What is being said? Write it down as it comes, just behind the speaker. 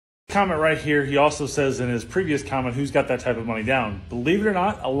Comment right here, he also says in his previous comment, who's got that type of money down? Believe it or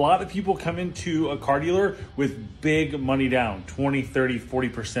not, a lot of people come into a car dealer with big money down, 20, 30,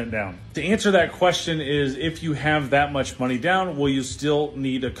 40% down. To answer that question is, if you have that much money down, will you still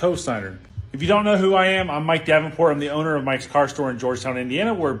need a cosigner? If you don't know who I am, I'm Mike Davenport. I'm the owner of Mike's Car Store in Georgetown,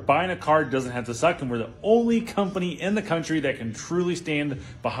 Indiana, where buying a car doesn't have to suck, and we're the only company in the country that can truly stand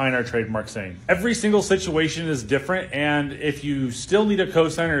behind our trademark saying. Every single situation is different, and if you still need a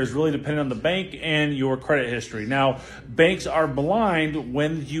cosigner is really dependent on the bank and your credit history. Now, banks are blind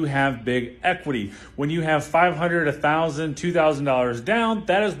when you have big equity. When you have $500, $1,000, $2,000 down,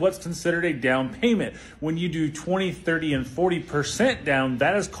 that is what's considered a down payment. When you do 20, 30, and 40% down,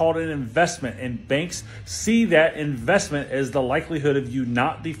 that is called an investment. And banks see that investment as the likelihood of you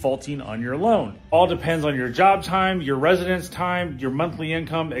not defaulting on your loan. All depends on your job time, your residence time, your monthly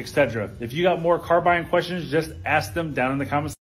income, etc. If you got more car buying questions, just ask them down in the comments.